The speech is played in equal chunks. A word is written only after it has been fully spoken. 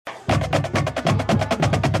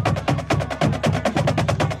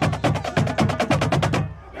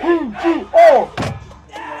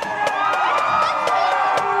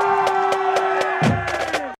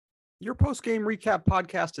Post-Game Recap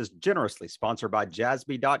podcast is generously sponsored by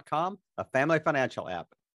Jassby.com, a family financial app.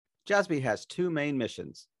 Jassby has two main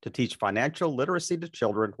missions: to teach financial literacy to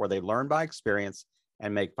children where they learn by experience,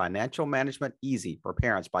 and make financial management easy for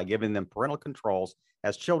parents by giving them parental controls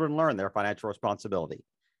as children learn their financial responsibility.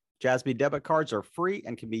 Jassby debit cards are free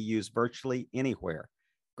and can be used virtually anywhere.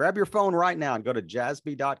 Grab your phone right now and go to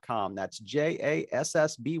Jassby.com. That's JASSBY.com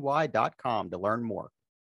to learn more.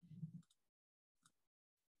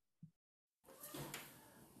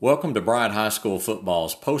 Welcome to Bryant High School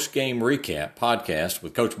football's post-game recap podcast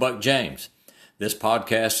with Coach Buck James. This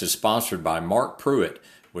podcast is sponsored by Mark Pruitt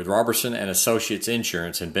with Robertson and Associates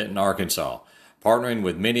Insurance in Benton, Arkansas. Partnering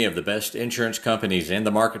with many of the best insurance companies in the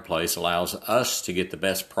marketplace allows us to get the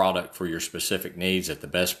best product for your specific needs at the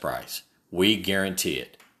best price. We guarantee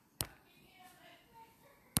it.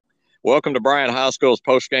 Welcome to Bryant High School's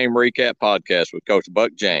post-game recap podcast with Coach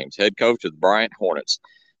Buck James, head coach of the Bryant Hornets.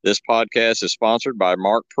 This podcast is sponsored by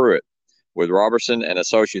Mark Pruitt with Robertson and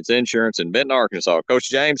Associates Insurance in Benton, Arkansas. Coach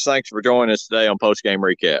James, thanks for joining us today on Post Game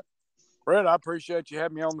Recap. Brett, I appreciate you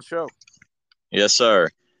having me on the show. Yes, sir.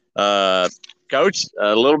 Coach,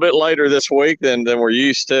 a little bit later this week than we're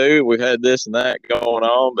used to. We've had this and that going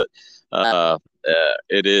on, but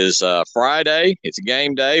it is Friday. It's a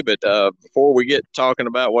game day. But before we get talking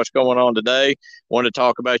about what's going on today, I want to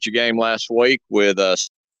talk about your game last week with us.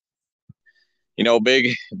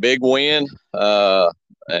 Big win,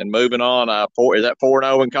 and moving on. Is that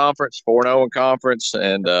 4-0 in conference? 4-0 in conference,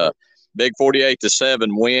 and big 48-7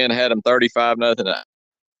 win. Had them 35-0.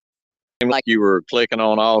 Seemed like you were clicking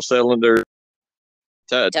on all cylinders.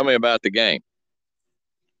 Tell me about the game.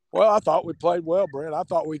 Well, I thought we played well, Brent. I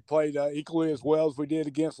thought we played equally as well as we did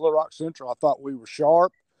against Little Rock Central. I thought we were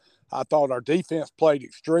sharp. I thought our defense played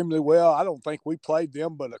extremely well. I don't think we played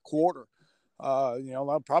them but a quarter.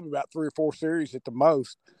 Probably about 3 or 4 series at the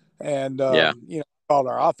most. And, I thought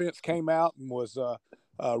our offense came out and was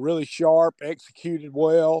really sharp, executed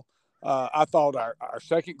well. I thought our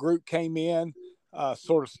second group came in,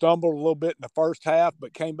 sort of stumbled a little bit in the first half,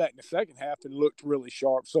 but came back in the second half and looked really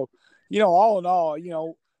sharp. So, all in all,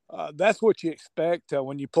 that's what you expect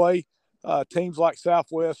when you play teams like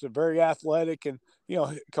Southwest. Are very athletic, and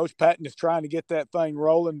Coach Patton is trying to get that thing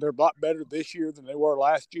rolling. They're a lot better this year than they were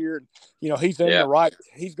last year, and he's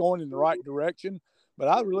he's going in the right direction. But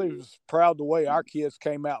I really was proud the way our kids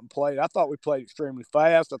came out and played. I thought we played extremely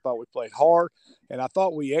fast. I thought we played hard, and I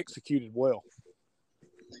thought we executed well.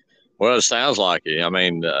 Well, it sounds like it. I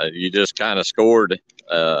mean, you just kind of scored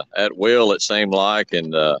at will, it seemed like,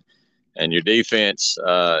 and your defense,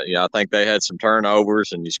 I think they had some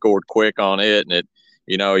turnovers, and you scored quick on it, and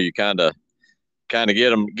you kind of get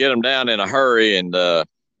them down in a hurry, and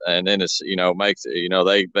then it's makes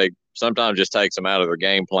they sometimes just takes them out of their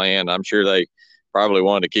game plan. I'm sure they probably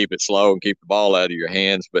wanted to keep it slow and keep the ball out of your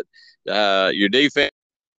hands, but your defense,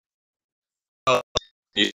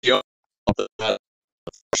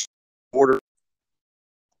 quarter.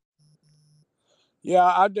 Yeah,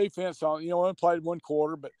 our defense only played 1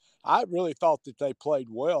 quarter, but I really thought that they played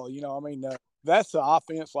well. That's the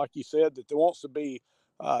offense, like you said, that wants to be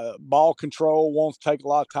ball control, wants to take a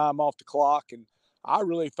lot of time off the clock. And I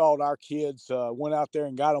really thought our kids went out there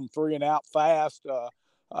and got them 3 and out fast,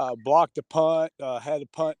 blocked the punt, had a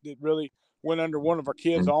punt that really went under one of our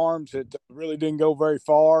kids' arms. It really didn't go very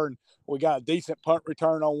far, and we got a decent punt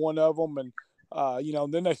return on one of them. And,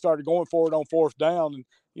 then they started going for it on 4th down. And,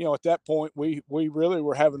 at that point, we really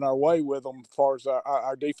were having our way with them as far as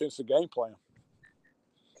our defensive game plan.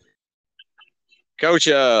 Coach,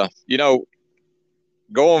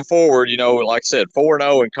 going forward, like I said,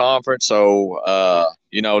 4-0 in conference. So,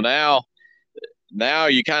 now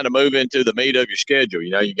you kind of move into the meat of your schedule.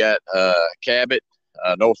 You got Cabot,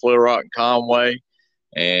 North Little Rock, and Conway.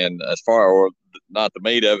 And as far, or not the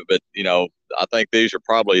meat of it, but, I think these are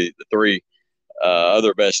probably the 3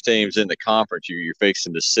 other best teams in the conference you're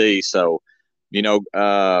fixing to see. So,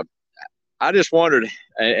 I just wondered,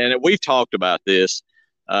 and we've talked about this,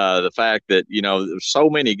 the fact that, there's so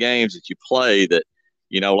many games that you play that,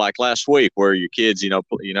 like last week where your kids,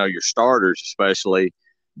 your starters especially,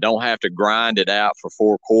 don't have to grind it out for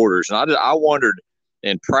 4 quarters. And I wondered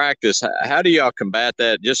in practice, how do y'all combat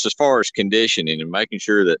that just as far as conditioning and making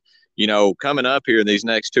sure that, coming up here in these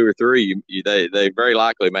next 2 or 3, they very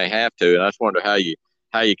likely may have to. And I just wonder how you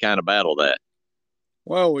kind of battle that.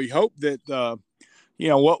 Well, we hope that,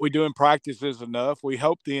 what we do in practice is enough. We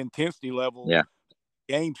hope the intensity level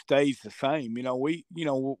game stays the same.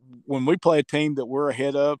 When we play a team that we're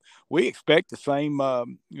ahead of, we expect the same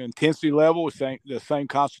intensity level, the same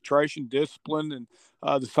concentration, discipline, and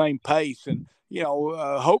the same pace. And,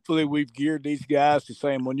 hopefully we've geared these guys to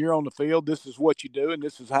saying when you're on the field, this is what you do and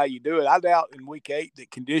this is how you do it. I doubt in week 8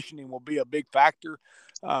 that conditioning will be a big factor.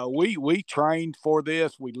 We trained for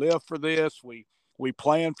this, we live for this, we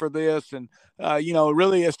plan for this, and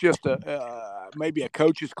really it's just maybe a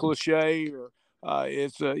coach's cliche, or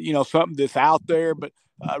it's something that's out there, but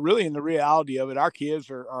really in the reality of it, our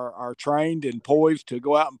kids are trained and poised to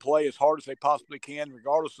go out and play as hard as they possibly can,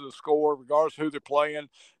 regardless of the score, regardless of who they're playing,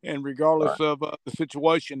 and regardless of the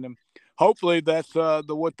situation. And hopefully that's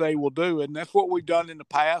what they will do, and that's what we've done in the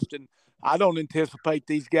past. And I don't anticipate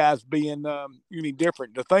these guys being any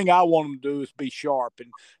different. The thing I want them to do is be sharp,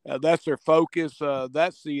 and that's their focus.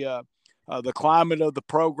 That's the climate of the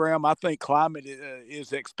program. I think climate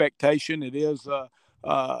is expectation. It is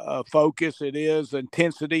focus. It is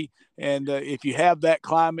intensity. And if you have that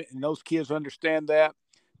climate and those kids understand that,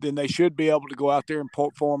 then they should be able to go out there and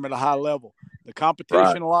perform at a high level. The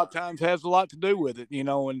competition a lot of times has a lot to do with it,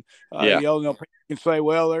 and people can say,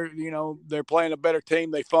 well, they're playing a better team.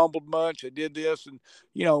 They fumbled much. They did this, and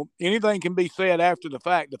anything can be said after the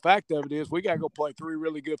fact. The fact of it is, we got to go play 3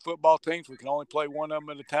 really good football teams. We can only play one of them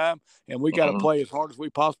at a time, and we got to play as hard as we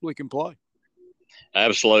possibly can play.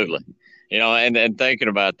 Absolutely. And thinking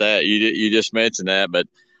about that, you just mentioned that, but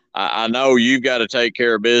I know you've got to take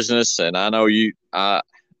care of business, and I know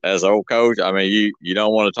as an old coach, I mean, you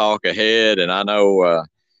don't want to talk ahead, and I know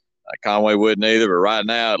Conway wouldn't either. But right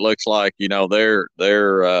now, it looks like they're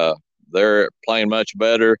playing much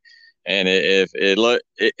better, and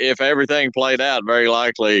if everything played out, very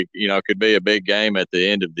likely could be a big game at the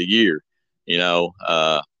end of the year.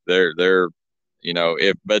 Of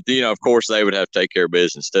course they would have to take care of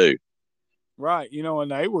business too. Right,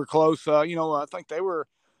 and they were close. I think they were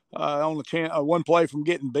on the one play from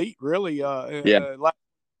getting beat. Really,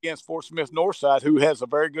 against Fort Smith Northside, who has a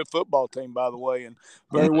very good football team, by the way, and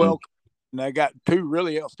very well. And they got 2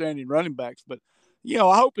 really outstanding running backs. But,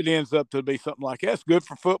 I hope it ends up to be something like that. It's good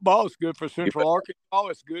for football. It's good for Central Arkansas.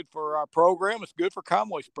 It's good for our program. It's good for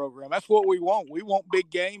Conway's program. That's what we want. We want big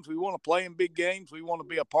games. We want to play in big games. We want to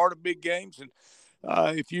be a part of big games. And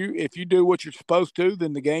if you do what you're supposed to,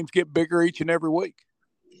 then the games get bigger each and every week.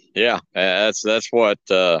 Yeah, that's what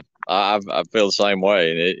I feel the same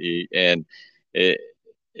way. And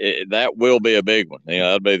that will be a big one.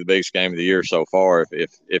 That'll be the biggest game of the year so far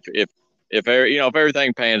if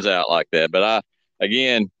everything pans out like that. But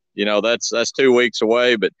that's 2 weeks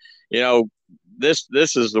away. But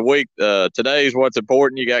this is the week. Today's what's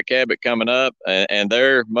important. You got Cabot coming up, and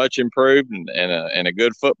they're much improved and a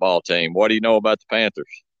good football team. What do you know about the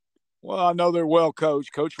Panthers? Well, I know they're well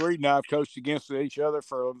coached. Coach Reed and I have coached against each other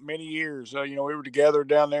for many years. We were together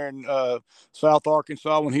down there in South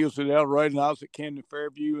Arkansas when he was at El Rey and I was at Camden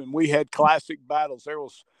Fairview, and we had classic battles. There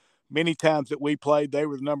was many times that we played. They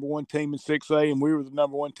were the number 1 team in 6A, and we were the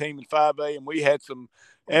number 1 team in 5A, and we had some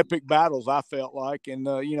epic battles, I felt like. And,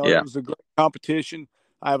 It was a great competition.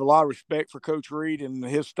 I have a lot of respect for Coach Reed and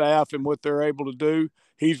his staff and what they're able to do.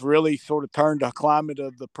 He's really sort of turned the climate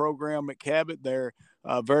of the program at Cabot. They're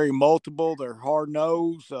very multiple. They're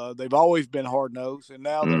hard-nosed. They've always been hard-nosed, and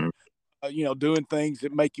now they're, doing things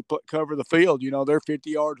that make you cover the field. They're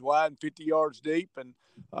 50 yards wide and 50 yards deep, and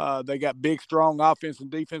they got big, strong offensive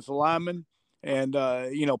and defensive linemen. And,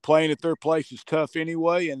 playing at their place is tough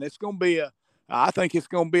anyway, and it's going to be I think it's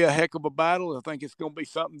going to be a heck of a battle. I think it's going to be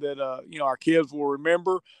something that, our kids will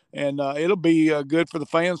remember, and it'll be good for the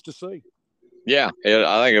fans to see. Yeah,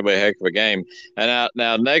 I think it'll be a heck of a game. And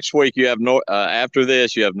now next week you have after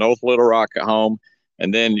this you have North Little Rock at home,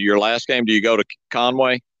 and then your last game. Do you go to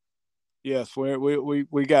Conway? Yes,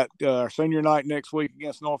 we got our senior night next week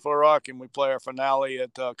against North Little Rock, and we play our finale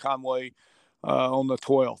at Conway on the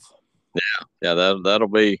 12th. Yeah, that'll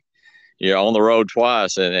be on the road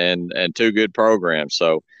twice and 2 good programs.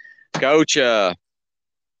 So, Coach, I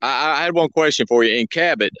had one question for you. In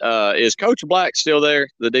Cabot, is Coach Black still there?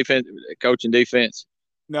 The defense coaching defense?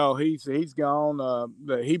 No, he's gone.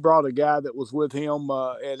 He brought a guy that was with him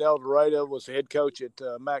at El Dorado, was the head coach at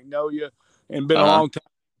Magnolia, and been a long time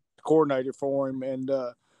coordinator for him. And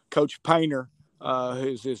Coach Painter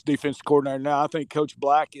is his defensive coordinator now. I think Coach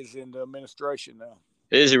Black is in the administration now.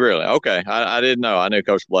 Is he really? Okay, I didn't know. I knew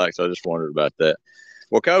Coach Black, so I just wondered about that.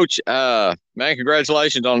 Well, Coach, man,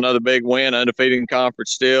 congratulations on another big win, undefeated in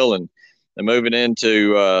conference still, and moving into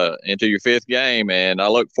your 5th game. And I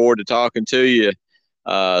look forward to talking to you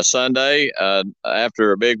Sunday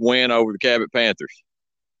after a big win over the Cabot Panthers.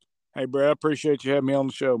 Hey, Brad, I appreciate you having me on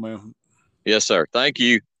the show, man. Yes, sir. Thank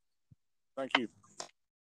you. Thank you.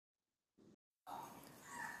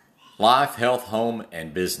 Life, health, home,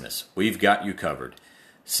 and business. We've got you covered.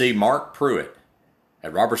 See Mark Pruitt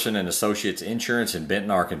at Robertson and Associates Insurance in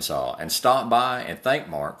Benton, Arkansas, and stop by and thank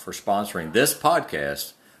Mark for sponsoring this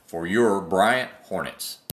podcast for your Bryant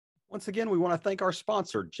Hornets. Once again, we want to thank our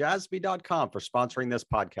sponsor, Jassby.com, for sponsoring this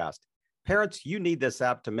podcast. Parents, you need this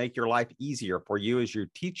app to make your life easier for you as you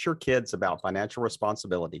teach your kids about financial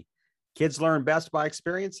responsibility. Kids learn best by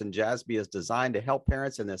experience, and Jassby is designed to help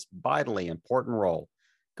parents in this vitally important role.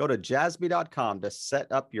 Go to Jassby.com to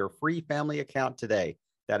set up your free family account today.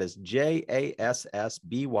 That is JASSBY.com.